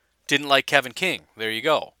great. Didn't like Kevin King. There you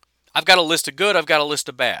go. I've got a list of good, I've got a list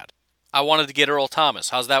of bad. I wanted to get Earl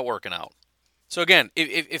Thomas. How's that working out? So again,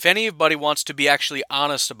 if anybody wants to be actually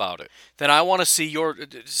honest about it, then I want to see your...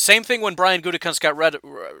 Same thing when Brian Gutekunst got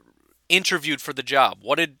interviewed for the job.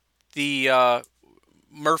 What did the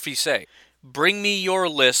Murphy say? Bring me your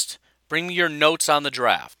list. Bring me your notes on the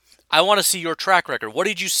draft. I want to see your track record. What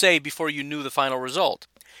did you say before you knew the final result?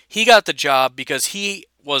 He got the job because he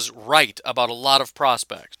was right about a lot of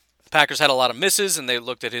prospects. Packers had a lot of misses, and they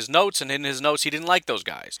looked at his notes, and in his notes, he didn't like those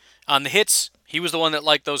guys. On the hits, he was the one that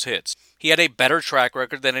liked those hits. He had a better track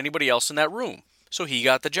record than anybody else in that room, so he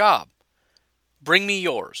got the job. Bring me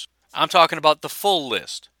yours. I'm talking about the full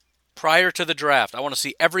list. Prior to the draft, I want to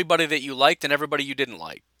see everybody that you liked and everybody you didn't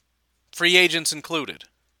like. Free agents included,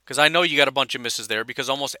 because I know you got a bunch of misses there, because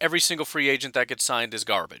almost every single free agent that gets signed is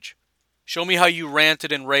garbage. Show me how you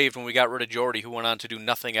ranted and raved when we got rid of Jordy, who went on to do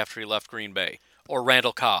nothing after he left Green Bay, or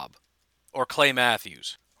Randall Cobb, or Clay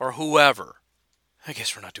Matthews, or whoever. I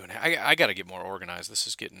guess we're not doing it. I got to get more organized. This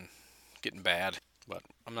is getting bad, but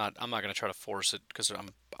I'm not going to try to force it because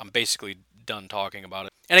I'm basically done talking about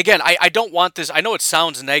it. And again, I don't want this. I know it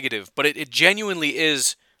sounds negative, but it genuinely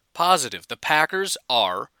is positive. The Packers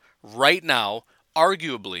are right now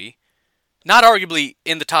arguably, not arguably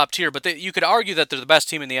in the top tier, but you could argue that they're the best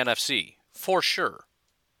team in the NFC for sure.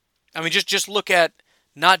 I mean, just look at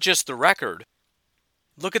not just the record.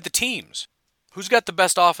 Look at the teams. Who's got the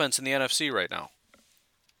best offense in the NFC right now?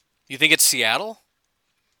 You think it's Seattle?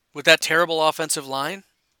 With that terrible offensive line?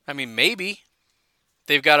 I mean, maybe.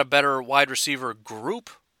 They've got a better wide receiver group,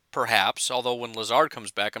 perhaps, although when Lazard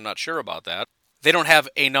comes back, I'm not sure about that. They don't have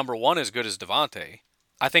a number one as good as Devontae.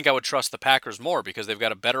 I think I would trust the Packers more because they've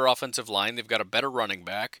got a better offensive line. They've got a better running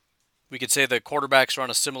back. We could say the quarterbacks are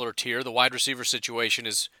on a similar tier. The wide receiver situation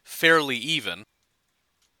is fairly even.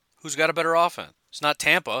 Who's got a better offense? It's not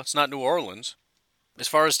Tampa. It's not New Orleans. As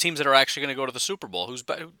far as teams that are actually going to go to the Super Bowl,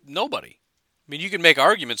 nobody. I mean, you can make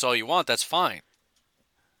arguments all you want. That's fine.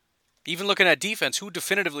 Even looking at defense, who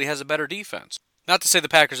definitively has a better defense? Not to say the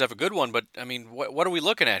Packers have a good one, but, I mean, what are we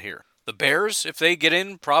looking at here? The Bears, if they get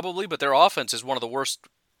in, probably, but their offense is one of the worst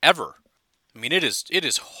ever. I mean, it is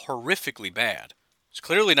horrifically bad. It's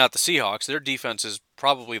clearly not the Seahawks. Their defense is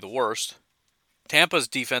probably the worst. Tampa's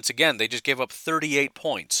defense, again, they just gave up 38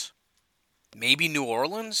 points. Maybe New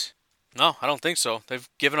Orleans? No, I don't think so. They've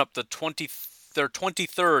given up they're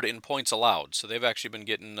 23rd in points allowed, so they've actually been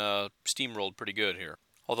getting steamrolled pretty good here.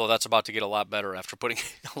 Although that's about to get a lot better after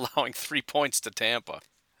allowing 3 points to Tampa.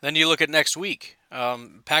 Then you look at next week.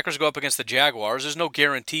 Packers go up against the Jaguars. There's no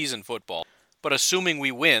guarantees in football, but assuming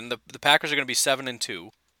we win, the Packers are going to be 7-2.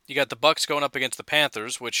 You got the Bucs going up against the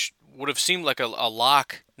Panthers, which would have seemed like a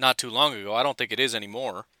lock not too long ago. I don't think it is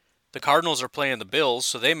anymore. The Cardinals are playing the Bills,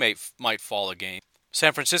 so they might fall a game.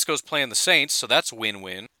 San Francisco's playing the Saints, so that's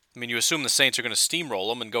win-win. I mean, you assume the Saints are going to steamroll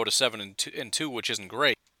them and go to 7-2, which isn't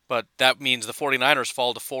great. But that means the 49ers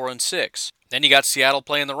fall to 4-6. Then you got Seattle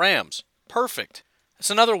playing the Rams. Perfect. That's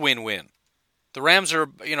another win-win. The Rams are,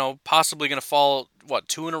 possibly going to fall,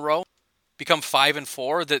 2 in a row? Become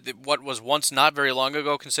 5-4? That what was once not very long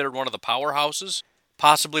ago considered one of the powerhouses,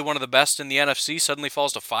 possibly one of the best in the NFC, suddenly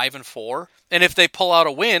falls to 5-4. And if they pull out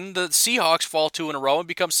a win, the Seahawks fall 2 in a row and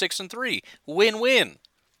become 6-3. Win-win.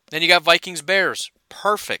 Then you got Vikings-Bears.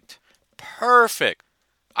 Perfect.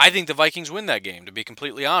 I think the Vikings win that game, to be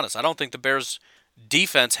completely honest. I don't think the Bears'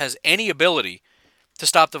 defense has any ability to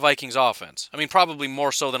stop the Vikings' offense. I mean, probably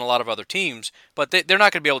more so than a lot of other teams, but they're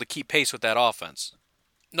not going to be able to keep pace with that offense.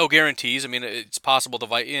 No guarantees. I mean, it's possible the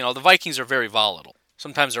Vikings are very volatile.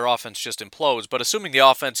 Sometimes their offense just implodes, but assuming the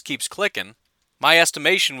offense keeps clicking, my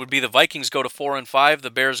estimation would be the Vikings go to 4-5, the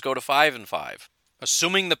Bears go to 5-5.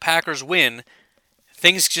 Assuming the Packers win,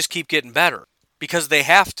 things just keep getting better because they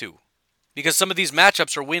have to. Because some of these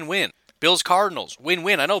matchups are win-win. Bills-Cardinals,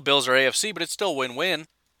 win-win. I know Bills are AFC, but it's still win-win.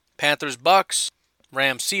 Panthers-Bucks,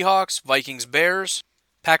 Rams-Seahawks, Vikings-Bears.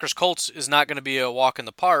 Packers-Colts is not going to be a walk in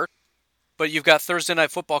the park. But you've got Thursday Night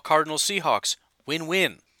Football, Cardinals-Seahawks,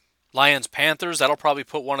 win-win. Lions-Panthers, that'll probably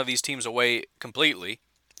put one of these teams away completely.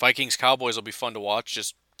 Vikings-Cowboys will be fun to watch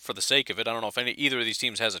just for the sake of it. I don't know if either of these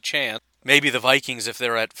teams has a chance. Maybe the Vikings, if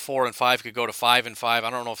they're at 4-5, could go to 5-5. I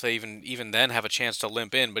don't know if they even then have a chance to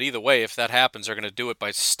limp in. But either way, if that happens, they're going to do it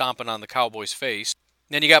by stomping on the Cowboys' face.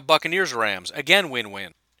 Then you got Buccaneers-Rams. Again,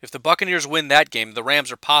 win-win. If the Buccaneers win that game, the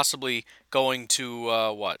Rams are possibly going to,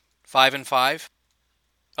 5-5?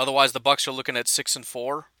 Otherwise, the Bucs are looking at 6-4.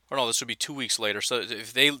 Or no, this would be 2 weeks later. So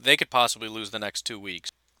if they could possibly lose the next 2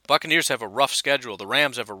 weeks. Buccaneers have a rough schedule. The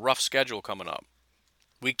Rams have a rough schedule coming up.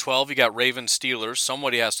 Week 12, you got Ravens-Steelers.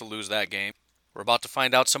 Somebody has to lose that game. We're about to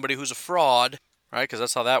find out somebody who's a fraud, right? Because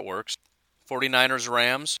that's how that works.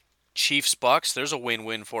 49ers-Rams. Chiefs-Bucks. There's a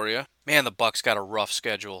win-win for you. Man, the Bucs got a rough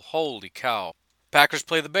schedule. Holy cow. Packers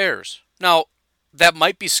play the Bears. Now, that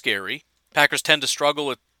might be scary. Packers tend to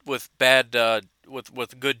struggle with bad,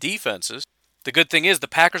 with good defenses. The good thing is the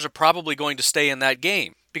Packers are probably going to stay in that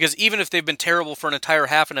game. Because even if they've been terrible for an entire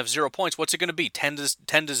half and have 0 points, what's it going to be?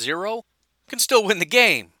 10-0? Can still win the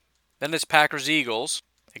game. Then it's Packers-Eagles.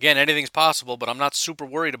 Again, anything's possible, but I'm not super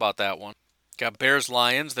worried about that one. Got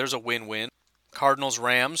Bears-Lions. There's a win-win.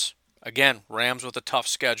 Cardinals-Rams. Again, Rams with a tough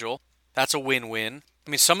schedule. That's a win-win. I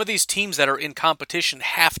mean, some of these teams that are in competition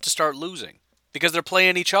have to start losing because they're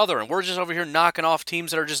playing each other, and we're just over here knocking off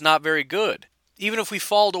teams that are just not very good. Even if we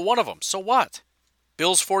fall to one of them, so what?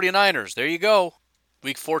 Bills-49ers. There you go.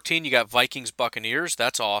 Week 14, you got Vikings-Buccaneers.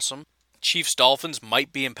 That's awesome. Chiefs-Dolphins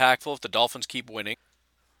might be impactful if the Dolphins keep winning.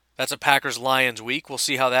 That's a Packers-Lions week. We'll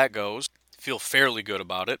see how that goes. Feel fairly good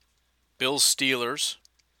about it. Bills-Steelers.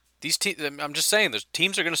 These teams, I'm just saying, the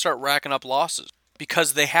teams are going to start racking up losses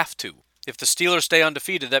because they have to. If the Steelers stay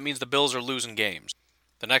undefeated, that means the Bills are losing games.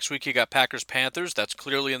 The next week you got Packers-Panthers. That's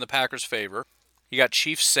clearly in the Packers' favor. You got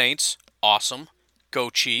Chiefs-Saints. Awesome.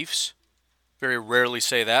 Go Chiefs. Very rarely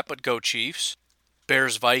say that, but go Chiefs.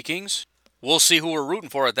 Bears-Vikings. We'll see who we're rooting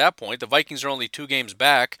for at that point. The Vikings are only 2 games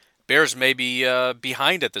back. Bears may be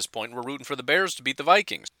behind at this point. We're rooting for the Bears to beat the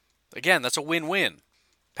Vikings. Again, that's a win-win.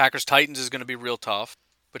 Packers-Titans is going to be real tough.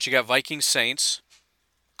 But you got Vikings-Saints,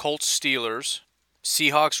 Colts-Steelers,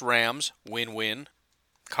 Seahawks-Rams, win-win,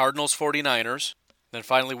 Cardinals-49ers, then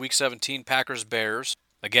finally Week 17, Packers-Bears.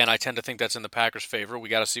 Again, I tend to think that's in the Packers' favor. We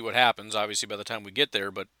got to see what happens, obviously, by the time we get there.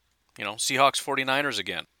 But, Seahawks-49ers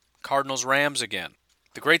again, Cardinals-Rams again.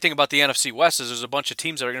 The great thing about the NFC West is there's a bunch of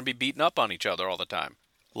teams that are going to be beating up on each other all the time.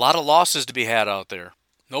 A lot of losses to be had out there.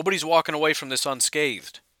 Nobody's walking away from this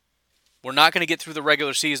unscathed. We're not going to get through the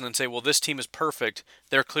regular season and say, well, this team is perfect.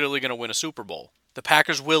 They're clearly going to win a Super Bowl. The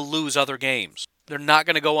Packers will lose other games. They're not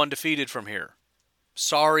going to go undefeated from here.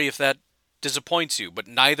 Sorry if that disappoints you, but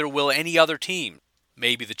neither will any other team.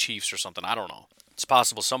 Maybe the Chiefs or something. I don't know. It's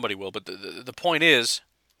possible somebody will, but the point is,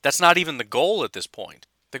 that's not even the goal at this point.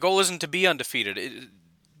 The goal isn't to be undefeated.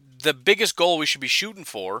 The biggest goal we should be shooting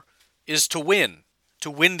for is to win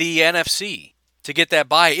the NFC. To get that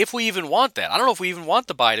bye, if we even want that. I don't know if we even want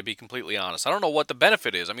the bye, to be completely honest. I don't know what the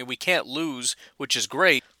benefit is. I mean, we can't lose, which is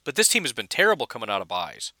great, but this team has been terrible coming out of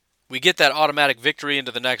byes. We get that automatic victory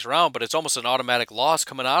into the next round, but it's almost an automatic loss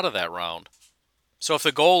coming out of that round. So if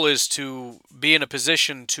the goal is to be in a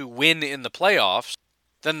position to win in the playoffs,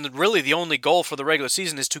 then really the only goal for the regular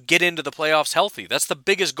season is to get into the playoffs healthy. That's the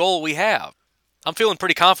biggest goal we have. I'm feeling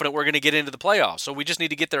pretty confident we're going to get into the playoffs, so we just need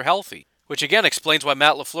to get there healthy. Which again explains why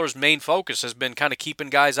Matt LaFleur's main focus has been kind of keeping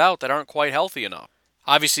guys out that aren't quite healthy enough.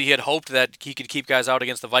 Obviously, he had hoped that he could keep guys out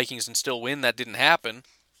against the Vikings and still win. That didn't happen.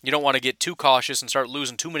 You don't want to get too cautious and start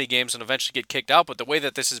losing too many games and eventually get kicked out. But the way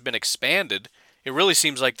that this has been expanded, it really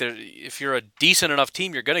seems like if you're a decent enough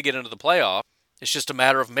team, you're going to get into the playoff. It's just a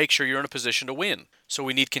matter of make sure you're in a position to win. So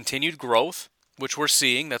we need continued growth, which we're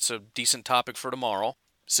seeing. That's a decent topic for tomorrow.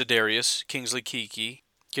 Za'Darius, Kingsley Keke.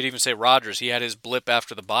 Could even say Rodgers. He had his blip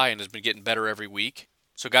after the bye and has been getting better every week.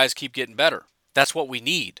 So guys keep getting better. That's what we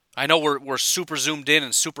need. I know we're super zoomed in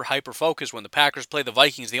and super hyper-focused when the Packers play the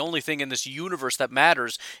Vikings. The only thing in this universe that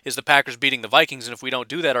matters is the Packers beating the Vikings, and if we don't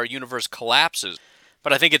do that, our universe collapses.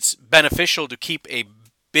 But I think it's beneficial to keep a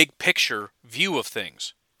big picture view of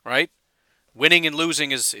things, right? Winning and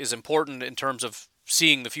losing is important in terms of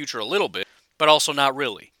seeing the future a little bit, but also not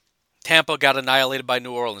really. Tampa got annihilated by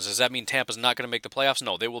New Orleans. Does that mean Tampa's not going to make the playoffs?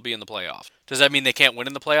 No, they will be in the playoffs. Does that mean they can't win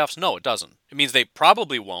in the playoffs? No, it doesn't. It means they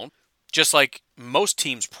probably won't, just like most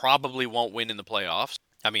teams probably won't win in the playoffs.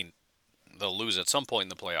 I mean, they'll lose at some point in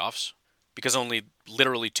the playoffs because only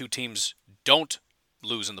literally 2 teams don't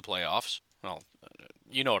lose in the playoffs. Well,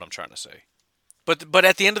 you know what I'm trying to say. But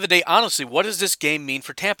at the end of the day, honestly, what does this game mean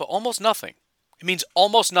for Tampa? Almost nothing. It means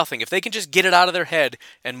almost nothing. If they can just get it out of their head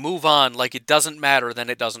and move on like it doesn't matter, then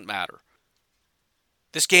it doesn't matter.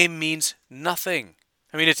 This game means nothing.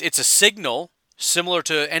 I mean, it's a signal Similar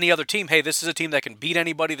to any other team, hey, this is a team that can beat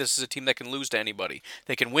anybody, this is a team that can lose to anybody.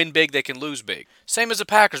 They can win big, they can lose big. Same as the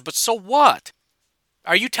Packers, but so what?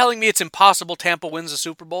 Are you telling me it's impossible Tampa wins the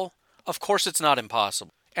Super Bowl? Of course it's not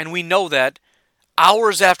impossible. And we know that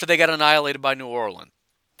hours after they got annihilated by New Orleans.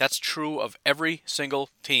 That's true of every single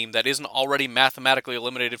team that isn't already mathematically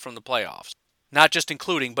eliminated from the playoffs. Not just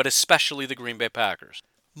including, but especially the Green Bay Packers.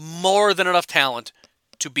 More than enough talent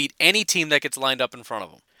to beat any team that gets lined up in front of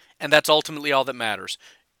them. And that's ultimately all that matters.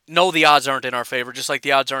 No, the odds aren't in our favor, just like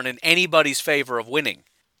the odds aren't in anybody's favor of winning.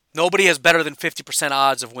 Nobody has better than 50%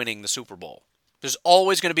 odds of winning the Super Bowl. There's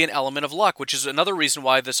always going to be an element of luck, which is another reason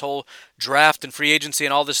why this whole draft and free agency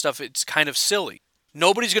and all this stuff, it's kind of silly.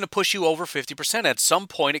 Nobody's going to push you over 50%. At some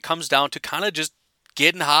point, it comes down to kind of just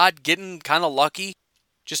getting hot, getting kind of lucky,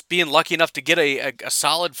 just being lucky enough to get a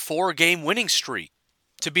solid 4-game winning streak,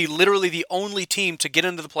 to be literally the only team to get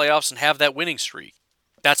into the playoffs and have that winning streak.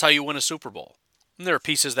 That's how you win a Super Bowl. And there are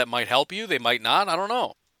pieces that might help you, they might not, I don't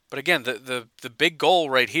know. But again, the big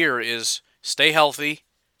goal right here is stay healthy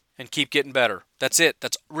and keep getting better. That's it.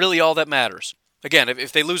 That's really all that matters. Again,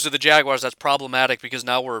 if they lose to the Jaguars, that's problematic because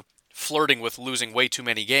now we're flirting with losing way too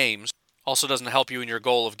many games. Also doesn't help you in your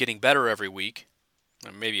goal of getting better every week.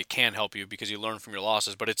 Maybe it can help you because you learn from your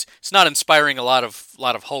losses, but it's not inspiring a lot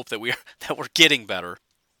of hope that we're getting better.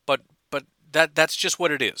 But that's just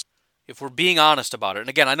what it is. If we're being honest about it, and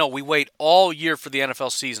again, I know we wait all year for the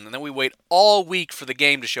NFL season, and then we wait all week for the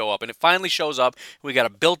game to show up, and it finally shows up, we got to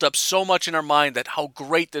build up so much in our mind that how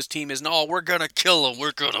great this team is, and we're going to kill them,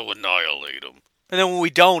 we're going to annihilate them. And then when we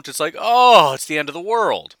don't, it's like, it's the end of the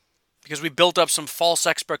world. Because we built up some false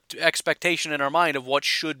expectation in our mind of what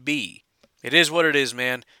should be. It is what it is,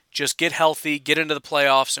 man. Just get healthy, get into the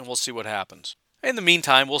playoffs, and we'll see what happens. In the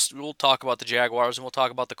meantime, we'll talk about the Jaguars, and we'll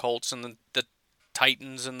talk about the Colts, and the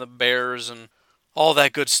Titans and the Bears and all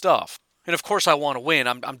that good stuff. And of course I want to win.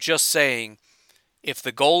 I'm just saying, if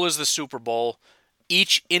the goal is the Super Bowl,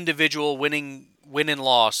 each individual win and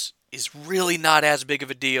loss is really not as big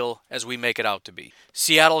of a deal as we make it out to be.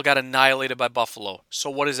 Seattle got annihilated by Buffalo. So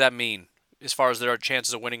what does that mean as far as their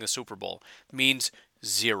chances of winning the Super Bowl? It means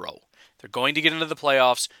 0. They're going to get into the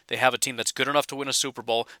playoffs. They have a team that's good enough to win a Super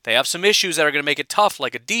Bowl. They have some issues that are going to make it tough,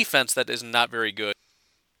 like a defense that is not very good.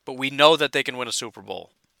 But we know that they can win a Super Bowl.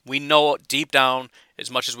 We know deep down, as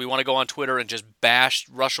much as we want to go on Twitter and just bash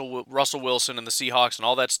Russell Wilson and the Seahawks and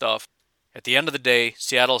all that stuff, at the end of the day,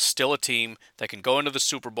 Seattle is still a team that can go into the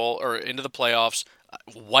Super Bowl or into the playoffs,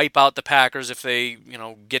 wipe out the Packers if they,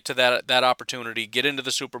 get to that opportunity, get into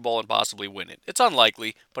the Super Bowl and possibly win it. It's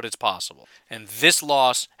unlikely, but it's possible. And this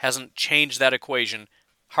loss hasn't changed that equation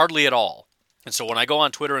hardly at all. And so when I go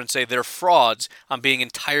on Twitter and say they're frauds, I'm being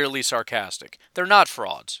entirely sarcastic. They're not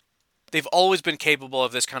frauds. They've always been capable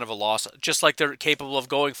of this kind of a loss, just like they're capable of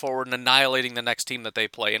going forward and annihilating the next team that they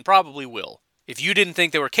play, and probably will. If you didn't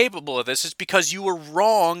think they were capable of this, it's because you were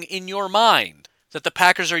wrong in your mind. That the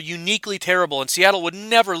Packers are uniquely terrible and Seattle would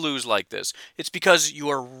never lose like this. It's because you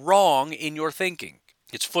are wrong in your thinking.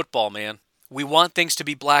 It's football, man. We want things to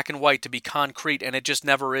be black and white, to be concrete, and it just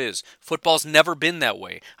never is. Football's never been that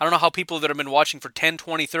way. I don't know how people that have been watching for 10,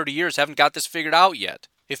 20, 30 years haven't got this figured out yet.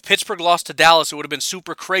 If Pittsburgh lost to Dallas, it would have been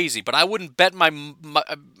super crazy, but I wouldn't bet I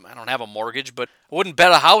don't have a mortgage, but I wouldn't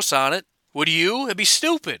bet a house on it. Would you? It'd be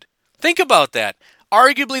stupid. Think about that.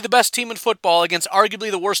 Arguably the best team in football against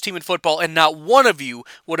arguably the worst team in football, and not one of you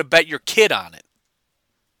would have bet your kid on it.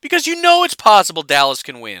 Because you know it's possible Dallas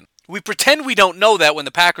can win. We pretend we don't know that when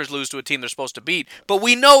the Packers lose to a team they're supposed to beat, but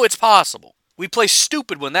we know it's possible. We play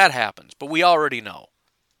stupid when that happens, but we already know.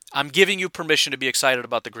 I'm giving you permission to be excited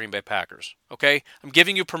about the Green Bay Packers, okay? I'm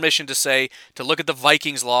giving you permission to look at the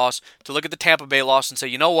Vikings loss, to look at the Tampa Bay loss and say,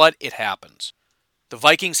 you know what? It happens. The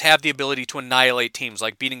Vikings have the ability to annihilate teams,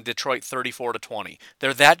 like beating Detroit 34-20.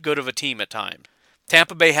 They're that good of a team at times.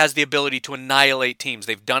 Tampa Bay has the ability to annihilate teams.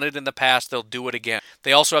 They've done it in the past. They'll do it again.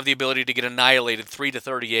 They also have the ability to get annihilated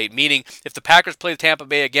 3-38, meaning if the Packers play Tampa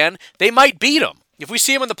Bay again, they might beat them. If we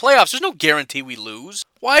see them in the playoffs, there's no guarantee we lose.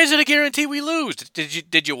 Why is it a guarantee we lose?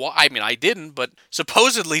 Did you? I mean, I didn't, but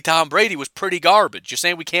supposedly Tom Brady was pretty garbage. You're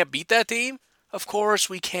saying we can't beat that team? Of course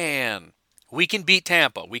we can. We can beat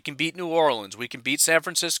Tampa. We can beat New Orleans. We can beat San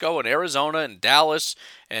Francisco and Arizona and Dallas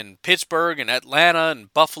and Pittsburgh and Atlanta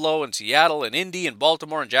and Buffalo and Seattle and Indy and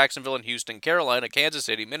Baltimore and Jacksonville and Houston, Carolina, Kansas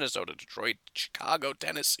City, Minnesota, Detroit, Chicago,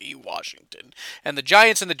 Tennessee, Washington, and the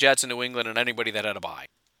Giants and the Jets in New England and anybody that had a bye.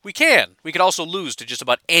 We can. We could also lose to just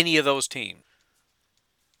about any of those teams.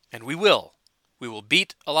 And we will. We will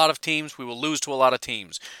beat a lot of teams. We will lose to a lot of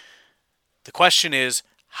teams. The question is,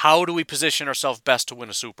 how do we position ourselves best to win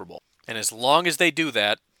a Super Bowl? And as long as they do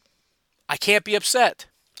that, I can't be upset.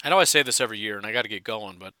 I know I say this every year, and I got to get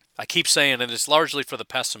going, but I keep saying, and it's largely for the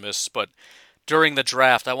pessimists, but during the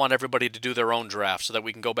draft, I want everybody to do their own draft so that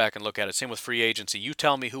we can go back and look at it. Same with free agency. You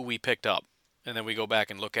tell me who we picked up, and then we go back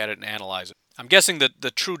and look at it and analyze it. I'm guessing that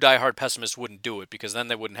the true diehard pessimists wouldn't do it, because then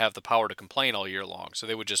they wouldn't have the power to complain all year long, so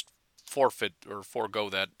they would just forfeit or forego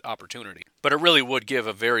that opportunity. But it really would give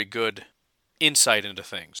a very good insight into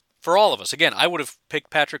things. For all of us, again, I would have picked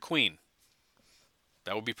Patrick Queen.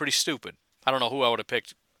 That would be pretty stupid. I don't know who I would have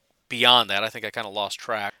picked beyond that. I think I kind of lost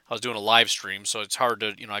track. I was doing a live stream, so it's hard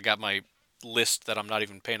to, I got my list that I'm not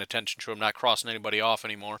even paying attention to. I'm not crossing anybody off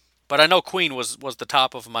anymore. But I know Queen was the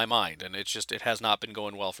top of my mind, and it has not been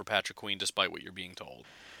going well for Patrick Queen, despite what you're being told.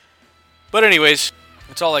 But anyways,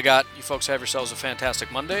 that's all I got. You folks have yourselves a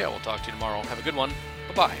fantastic Monday. I will talk to you tomorrow. Have a good one.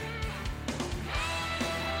 Bye-bye.